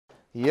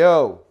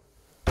Yo.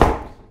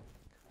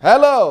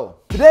 Hello.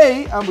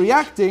 Today I'm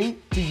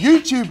reacting to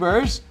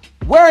YouTubers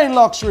wearing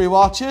luxury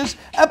watches,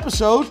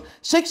 episode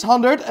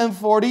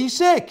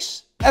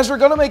 646. As we're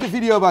gonna make a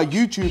video about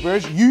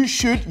YouTubers, you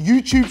should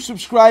YouTube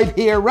subscribe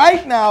here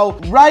right now,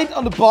 right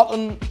on the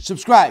button,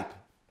 subscribe.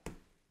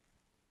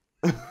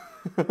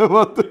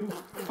 What the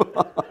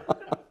fuck?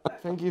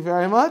 Thank you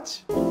very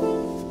much.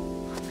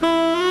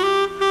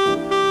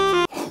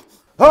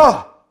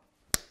 Oh!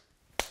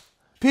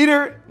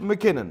 Peter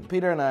McKinnon.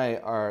 Peter and I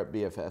are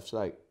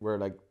BFFs, we're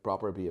like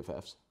proper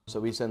BFFs. So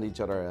we send each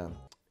other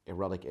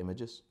erotic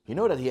images. You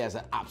know that he has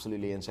an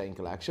absolutely insane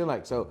collection.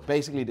 So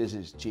basically this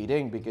is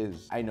cheating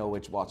because I know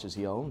which watches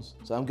he owns.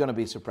 So I'm gonna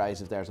be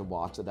surprised if there's a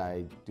watch that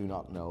I do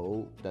not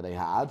know that I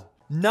had.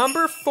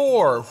 Number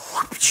 4.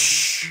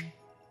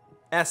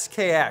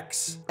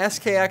 SKX.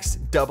 SKX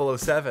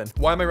 007.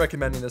 Why am I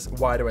recommending this?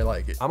 Why do I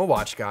like it? I'm a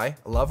watch guy,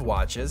 I love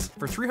watches.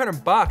 For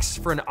 300 bucks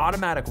for an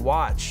automatic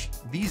watch,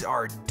 these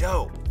are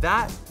dope.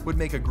 That would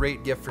make a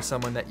great gift for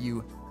someone that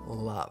you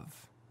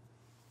love.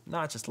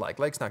 Not just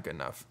like's not good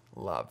enough,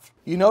 love.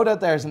 You know that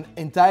there's an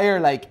entire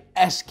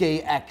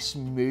SKX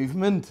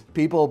movement.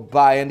 People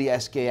buying the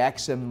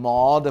SKX and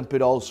mod and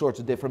put all sorts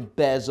of different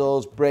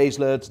bezels,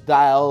 bracelets,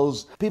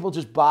 dials. People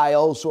just buy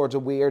all sorts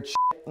of weird shit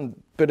and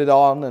put it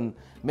on and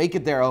make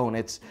it their own.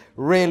 It's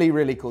really,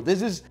 really cool.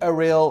 This is a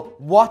real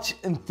watch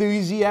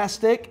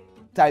enthusiastic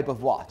type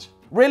of watch.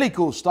 Really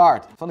cool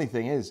start. Funny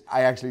thing is,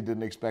 I actually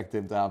didn't expect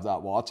him to have that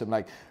watch. I'm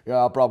like, yeah,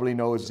 I'll probably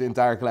know his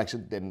entire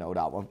collection. Didn't know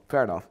that one.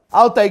 Fair enough.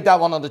 I'll take that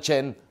one on the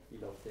chin. You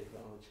don't take that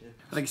on the chin.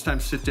 I think it's time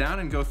to sit down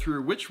and go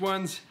through which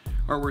ones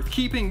are worth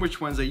keeping,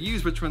 which ones I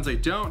use, which ones I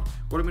don't,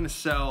 what I'm gonna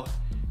sell,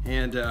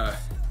 and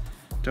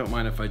don't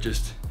mind if I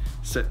just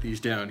set these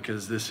down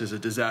because this is a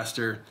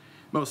disaster,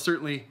 most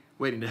certainly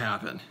waiting to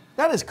happen.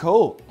 That is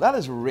cool. That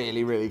is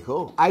really, really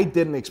cool. I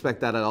didn't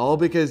expect that at all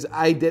because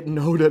I didn't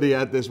know that he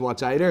had this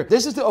watch either.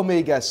 This is the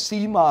Omega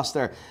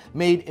Seamaster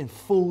made in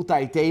full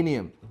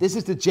titanium. This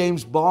is the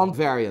James Bond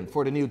variant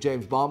for the new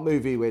James Bond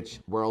movie,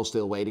 which we're all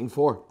still waiting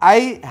for.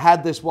 I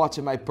had this watch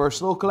in my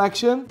personal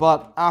collection,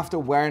 but after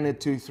wearing it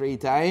 2-3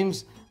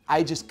 times,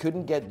 I just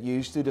couldn't get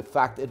used to the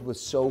fact it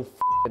was so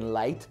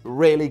light.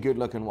 Really good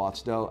looking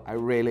watch though. I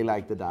really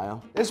like the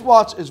dial. This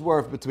watch is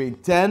worth between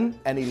 $10,000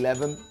 and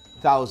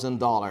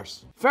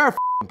 $11,000. Fair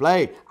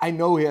play. I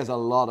know he has a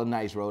lot of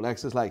nice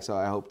Rolexes, so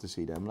I hope to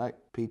see them.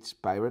 Pete's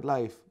Pirate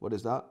Life. What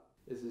is that?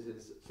 This is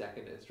his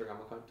second Instagram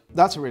account.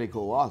 That's a really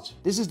cool watch.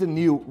 This is the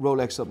new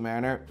Rolex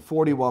Submariner,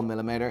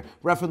 41mm,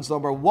 reference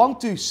number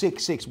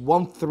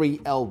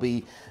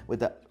 126613LB with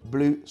the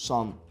blue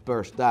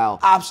sunburst dial.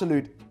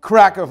 Absolute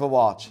cracker of a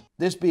watch.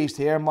 This beast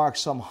here marks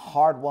some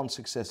hard-won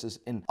successes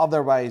in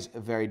otherwise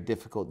a very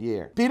difficult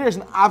year. Peter's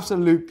an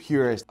absolute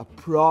purist, a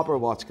proper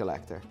watch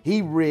collector.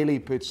 He really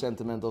puts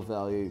sentimental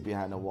value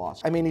behind a watch.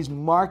 I mean, he's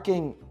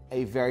marking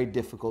a very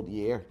difficult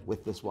year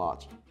with this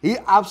watch. He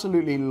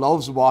absolutely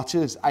loves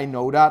watches. I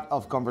know that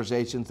of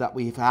conversations that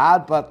we've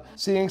had, but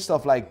seeing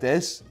stuff like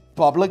this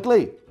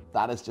publicly,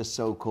 that is just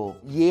so cool.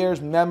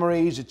 Years,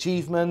 memories,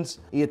 achievements,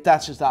 he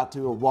attaches that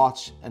to a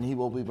watch and he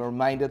will be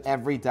reminded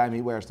every time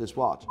he wears this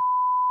watch.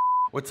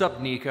 What's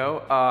up,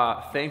 Nico?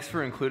 Thanks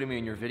for including me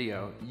in your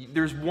video.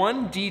 There's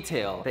one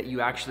detail that you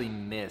actually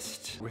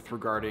missed with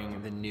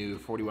regarding the new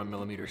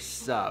 41mm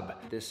sub.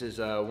 This is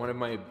one of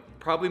my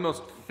probably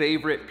most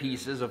favorite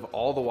pieces of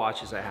all the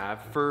watches I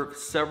have for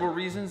several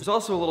reasons. There's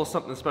also a little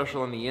something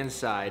special on the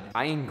inside.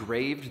 I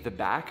engraved the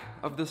back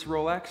of this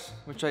Rolex,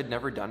 which I'd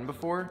never done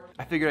before.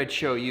 I figured I'd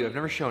show you. I've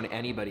never shown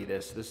anybody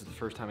this. This is the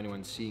first time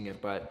anyone's seeing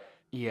it, but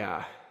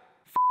yeah,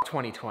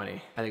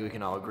 2020. I think we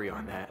can all agree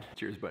on that.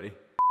 Cheers, buddy.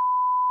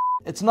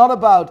 It's not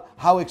about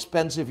how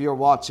expensive your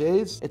watch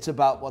is, it's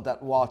about what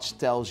that watch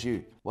tells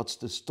you. What's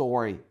the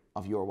story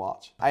of your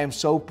watch? I am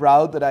so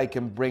proud that I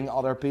can bring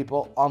other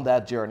people on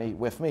that journey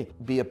with me.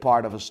 Be a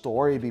part of a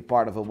story, be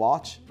part of a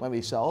watch when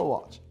we sell a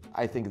watch.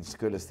 I think it's the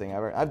coolest thing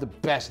ever. I have the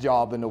best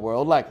job in the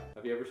world. Have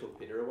you ever sold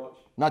Peter a watch?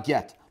 Not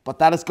yet, but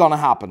that is gonna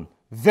happen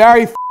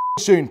very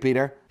soon,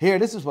 Peter. Here,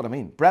 this is what I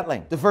mean.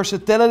 Breitling. The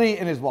versatility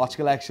in his watch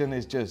collection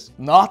is just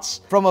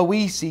nuts. From a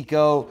wee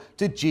Seiko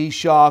to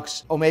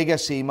G-Shocks, Omega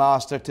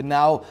Seamaster to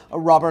now a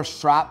rubber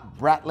strap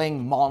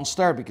Breitling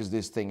monster because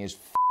this thing is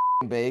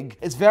big.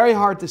 It's very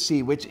hard to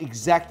see which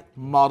exact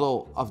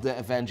model of the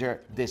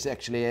Avenger this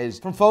actually is.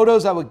 From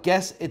photos, I would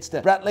guess it's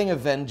the Breitling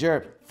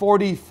Avenger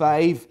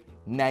 45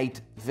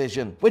 Night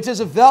Vision, which is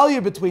a value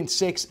between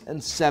 $6,000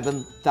 and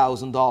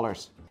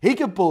 $7,000. He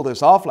could pull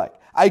this off.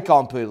 I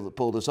can't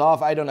pull this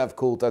off. I don't have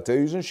cool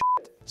tattoos and shit.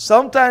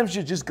 Sometimes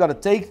you just gotta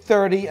take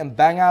 30 and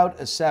bang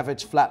out a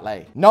savage flat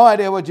lay. No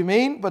idea what you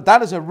mean, but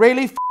that is a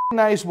really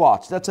nice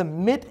watch. That's a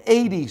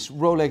mid-80s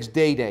Rolex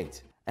day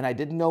date. And I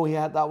didn't know he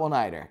had that one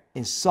either.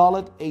 In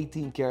solid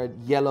 18 karat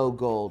yellow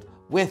gold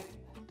with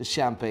the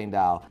champagne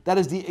dial. That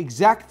is the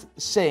exact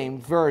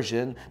same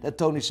version that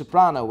Tony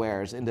Soprano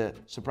wears in The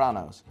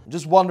Sopranos. I'm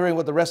just wondering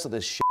what the rest of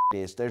this shit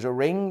is. There's a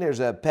ring, there's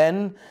a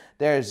pen,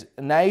 there's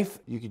a knife.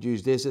 You could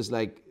use this as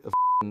a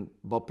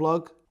butt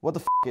plug. What the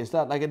f is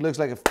that? Like, it looks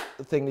like a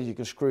thing that you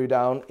can screw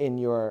down in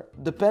your...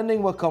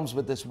 Depending what comes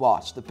with this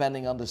watch,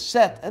 depending on the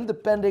set and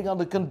depending on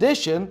the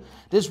condition,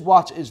 this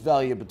watch is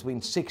valued between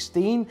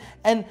 $16,000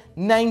 and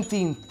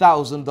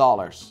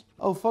 $19,000.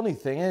 Oh, funny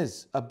thing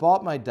is, I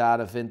bought my dad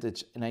a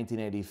vintage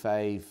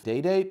 1985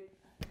 day-date.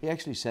 He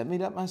actually sent me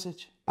that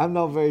message. I'm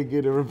not very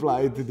good at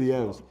replying to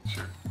DMs.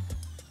 Sure.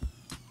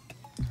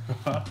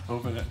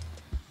 Open it.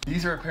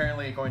 These are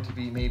apparently going to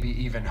be maybe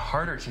even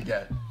harder to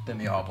get than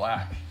the all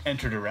black.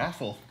 Entered a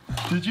raffle.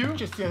 Did you?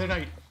 Just the other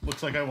night.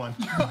 Looks like I won.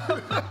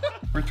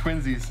 We're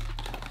twinsies.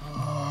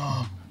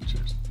 Oh,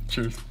 cheers.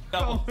 Cheers.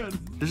 Oh.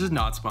 This is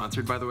not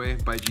sponsored, by the way,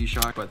 by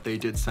G-Shock, but they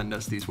did send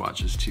us these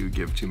watches to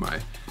give to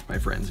my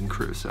friends and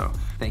crew, so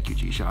thank you,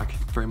 G-Shock.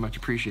 Very much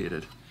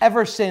appreciated.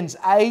 Ever since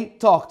I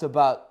talked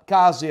about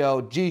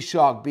CASIO,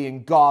 G-Shock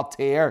being god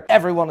tier,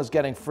 everyone is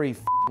getting free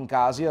f***ing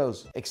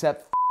CASIOs,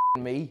 except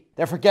me.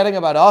 They're forgetting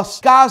about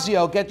us.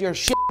 CASIO, get your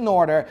shit in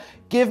order.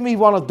 Give me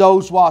one of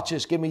those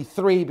watches. Give me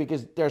 3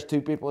 because there's 2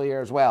 people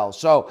here as well.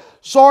 So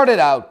sort it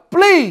out,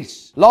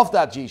 please. Love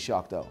that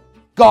G-Shock though.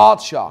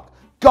 God Shock.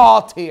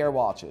 God tier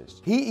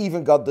watches. He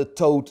even got the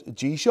Tote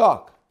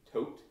G-Shock.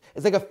 Tote?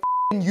 It's like a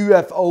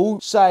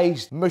UFO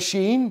sized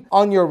machine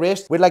on your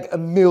wrist with like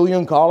 1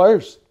 million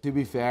collars. To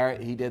be fair,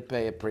 he did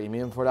pay a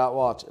premium for that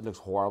watch. It looks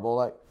horrible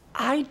like.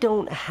 I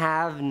don't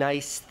have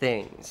nice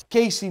things.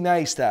 Casey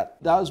Neistat,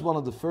 that was one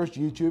of the first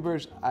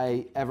YouTubers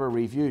I ever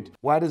reviewed.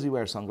 Why does he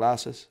wear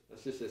sunglasses?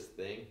 That's just his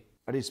thing.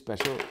 Are these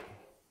special?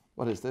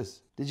 What is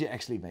this? Did you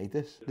actually make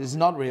this? This is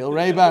not real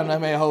Ray-Ban, I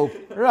may hope.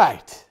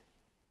 Right.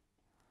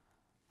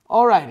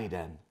 Alrighty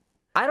then.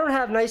 I don't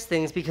have nice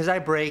things because I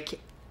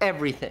break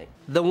everything.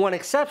 The one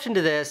exception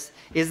to this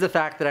is the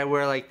fact that I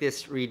wear like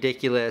this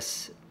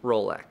ridiculous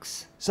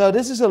Rolex. So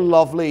this is a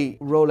lovely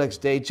Rolex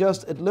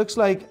Datejust. It looks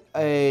like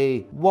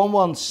a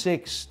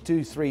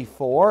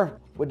 116234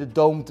 with a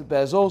domed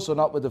bezel, so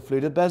not with a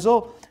fluted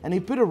bezel. And he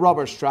put a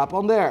rubber strap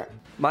on there.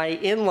 My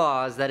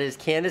in-laws, that is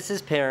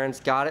Candace's parents,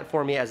 got it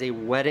for me as a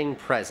wedding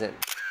present.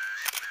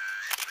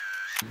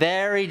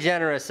 Very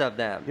generous of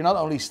them. You're not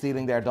only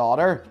stealing their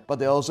daughter, but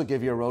they also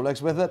give you a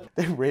Rolex with it.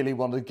 They really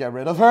wanted to get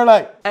rid of her,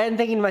 like. And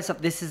thinking to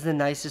myself, this is the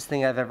nicest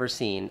thing I've ever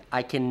seen.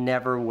 I can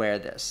never wear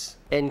this.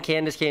 And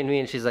Candace came to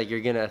me and she's like,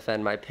 you're gonna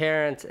offend my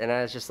parents. And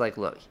I was just like,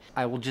 look,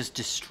 I will just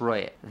destroy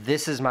it.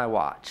 This is my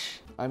watch.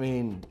 I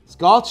mean, it's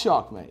God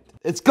Shock, mate.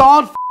 It's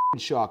God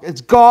Shock.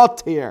 It's God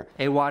tier.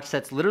 A watch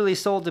that's literally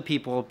sold to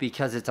people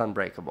because it's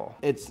unbreakable.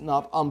 It's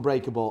not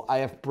unbreakable. I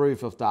have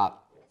proof of that.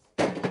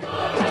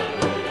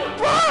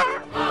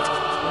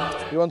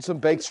 You want some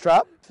baked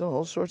strap?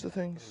 All sorts of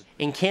things.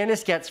 And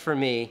Candace gets for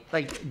me,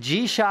 like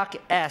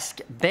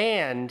G-Shock-esque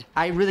band.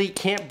 I really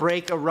can't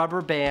break a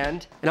rubber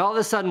band. And all of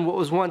a sudden, what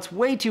was once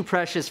way too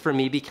precious for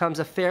me becomes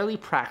a fairly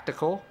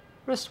practical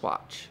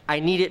wristwatch.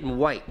 I need it in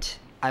white.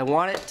 I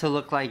want it to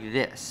look like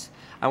this.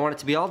 I want it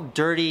to be all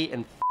dirty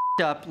and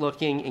f***ed up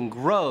looking and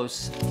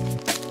gross.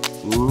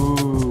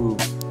 Ooh.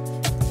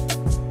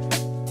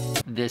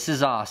 This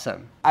is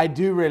awesome. I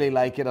do really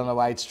like it on a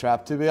white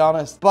strap, to be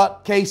honest.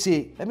 But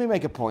Casey, let me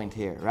make a point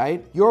here,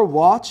 right? Your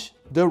watch,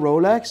 the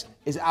Rolex,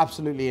 is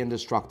absolutely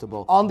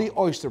indestructible. On the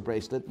Oyster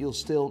bracelet, you'll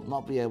still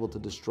not be able to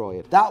destroy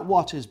it. That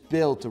watch is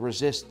built to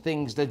resist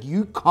things that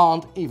you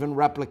can't even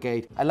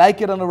replicate. I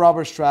like it on the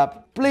rubber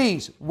strap.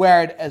 Please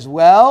wear it as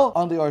well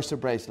on the Oyster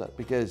bracelet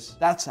because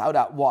that's how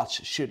that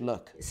watch should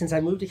look. Since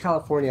I moved to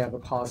California, I have a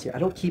policy. I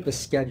don't keep a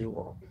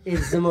schedule.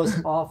 It's the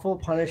most awful,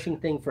 punishing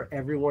thing for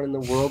everyone in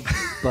the world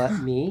but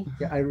me.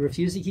 I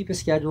refuse to keep a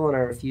schedule and I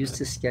refuse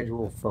to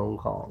schedule phone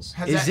calls.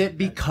 Is it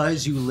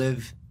because you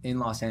live in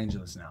Los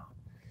Angeles now?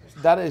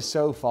 That is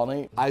so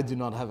funny. I do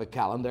not have a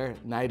calendar,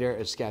 neither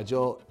a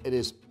schedule. It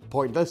is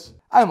pointless.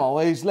 I'm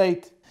always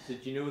late.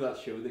 Did you know that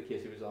show that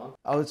Casey was on?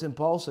 Oh, it's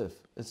Impulsive.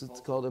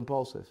 It's called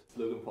Impulsive. It's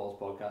Logan Paul's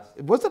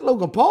podcast. Was it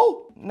Logan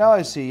Paul? Now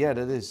I see, yeah,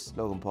 that is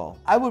Logan Paul.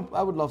 I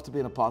would love to be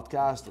in a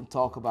podcast and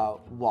talk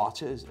about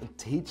watches and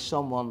teach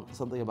someone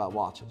something about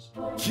watches.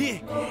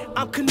 Yeah,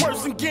 I'm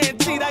conversing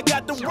guaranteed. I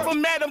got the word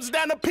from Adams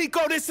down to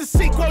Pico. This is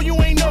sequel, you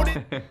ain't know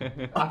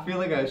that. I feel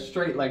like a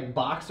straight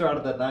boxer out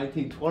of the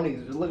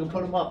 1920s. Just look and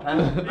put him up, pal.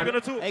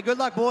 Hey, good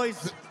luck,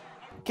 boys.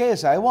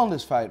 KSI won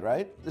this fight,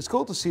 right? It's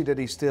cool to see that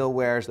he still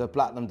wears the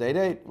Platinum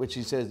Day-Date, which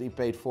he says he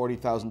paid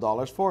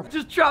 $40,000 for.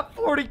 Just dropped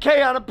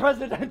 40K on a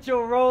presidential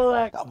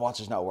Rolex. That watch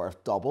is now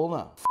worth double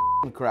now.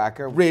 F***ing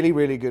cracker. Really,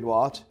 really good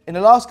watch. In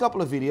the last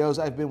couple of videos,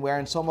 I've been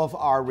wearing some of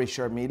our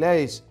Richard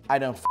Millets. I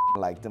don't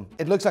f***ing like them.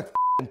 It looks like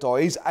f***ing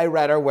toys. I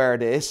rather wear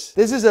this.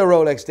 This is a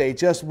Rolex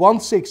Datejust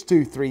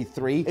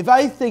 16233. If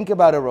I think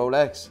about a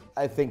Rolex,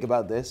 I think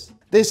about this.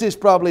 This is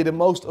probably the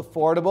most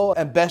affordable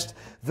and best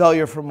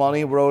value for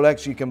money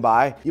Rolex you can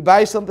buy. You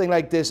buy something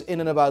like this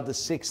in and about the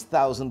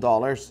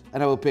 $6,000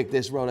 and I will pick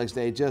this Rolex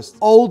Datejust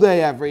all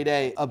day, every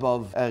day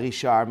above a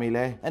Richard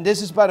Mille. And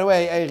this is, by the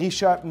way, a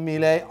Richard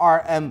Mille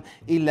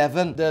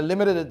RM11, the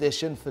limited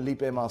edition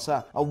Felipe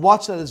Massa. A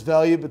watch that is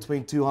valued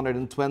between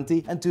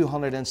 $220,000 and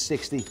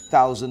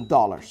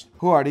 $260,000.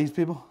 Who are these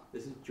people?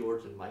 This is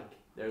George and Mike.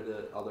 They're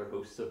the other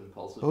hosts of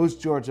Impulsive. Who's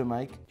George and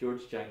Mike?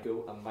 George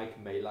Janko and Mike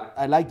Malak.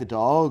 I like the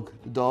dog.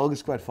 The dog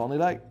is quite funny,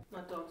 like. My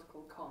dog's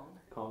called Kong.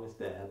 Kong is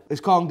dead.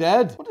 Is Kong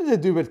dead? What did they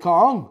do with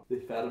Kong? They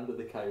fed him to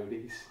the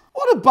coyotes.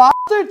 What a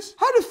bastards!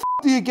 How the f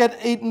do you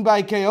get eaten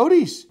by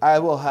coyotes? I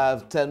will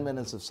have 10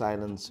 minutes of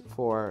silence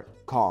for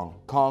Kong.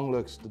 Kong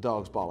looks the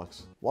dog's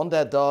bollocks. One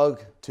dead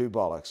dog, 2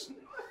 bollocks.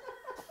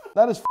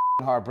 That is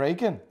f***ing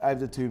heartbreaking. I have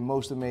the 2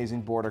 most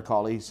amazing border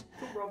collies.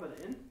 Don't rub it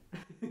in.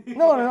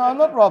 No, I'm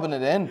not rubbing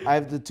it in. I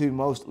have the 2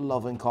 most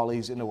loving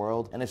collies in the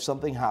world, and if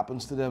something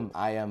happens to them,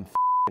 I am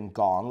f***ing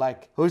gone.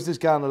 Like, who's this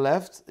guy on the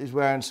left? He's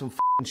wearing some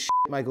f***ing shit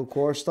Michael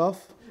Kors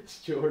stuff. It's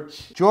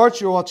George.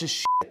 George, your watch is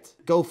shit.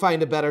 Go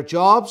find a better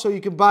job so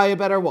you can buy a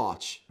better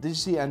watch. Did you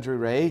see Andrew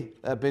Ray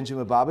binging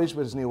with Bobby's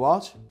with his new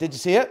watch? Did you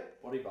see it?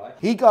 What did he buy?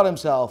 He got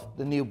himself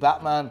the new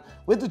Batman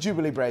with the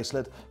Jubilee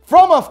bracelet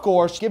from, of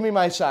course, give me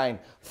my sign,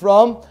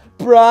 from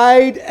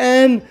Bride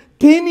and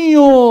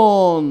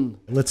Pinion.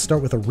 Let's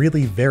start with a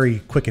really very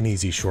quick and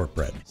easy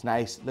shortbread. It's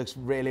nice, looks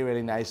really,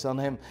 really nice on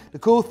him. The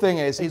cool thing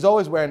is he's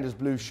always wearing this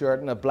blue shirt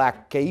and a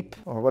black cape,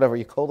 or whatever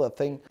you call that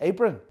thing,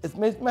 apron. It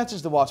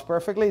matches the watch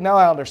perfectly. Now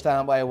I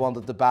understand why I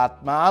wanted the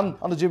Batman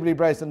on the Jubilee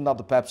bracelet and not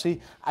the Pepsi.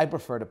 I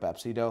prefer the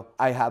Pepsi though.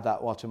 I had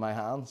that watch in my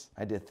hands.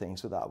 I did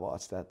things with that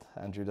watch that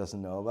Andrew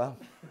doesn't know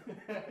about.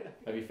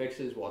 Have you fixed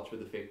his watch with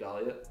the fake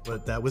dial yet?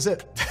 But that was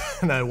it.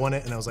 And I won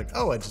it and I was like,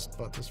 oh, I just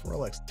bought this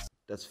Rolex.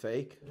 That's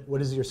fake. What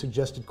is your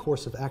suggested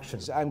course of action?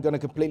 I'm going to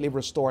completely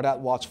restore that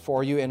watch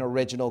for you in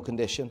original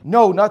condition.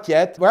 No, not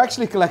yet. We're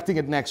actually collecting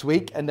it next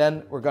week, and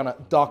then we're going to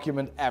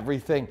document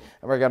everything,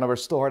 and we're going to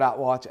restore that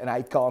watch, and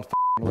I can't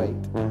wait.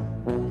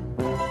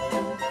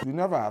 You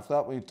never have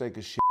that when you take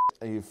a shit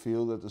and you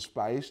feel that the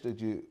spice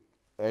that you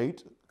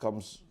ate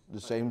comes,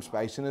 the same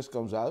spiciness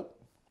comes out.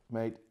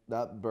 Mate,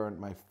 that burnt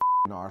my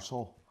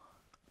arsehole.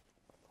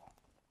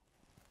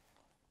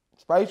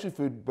 Spicy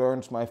food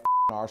burns my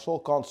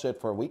arsehole. Can't sit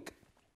for a week.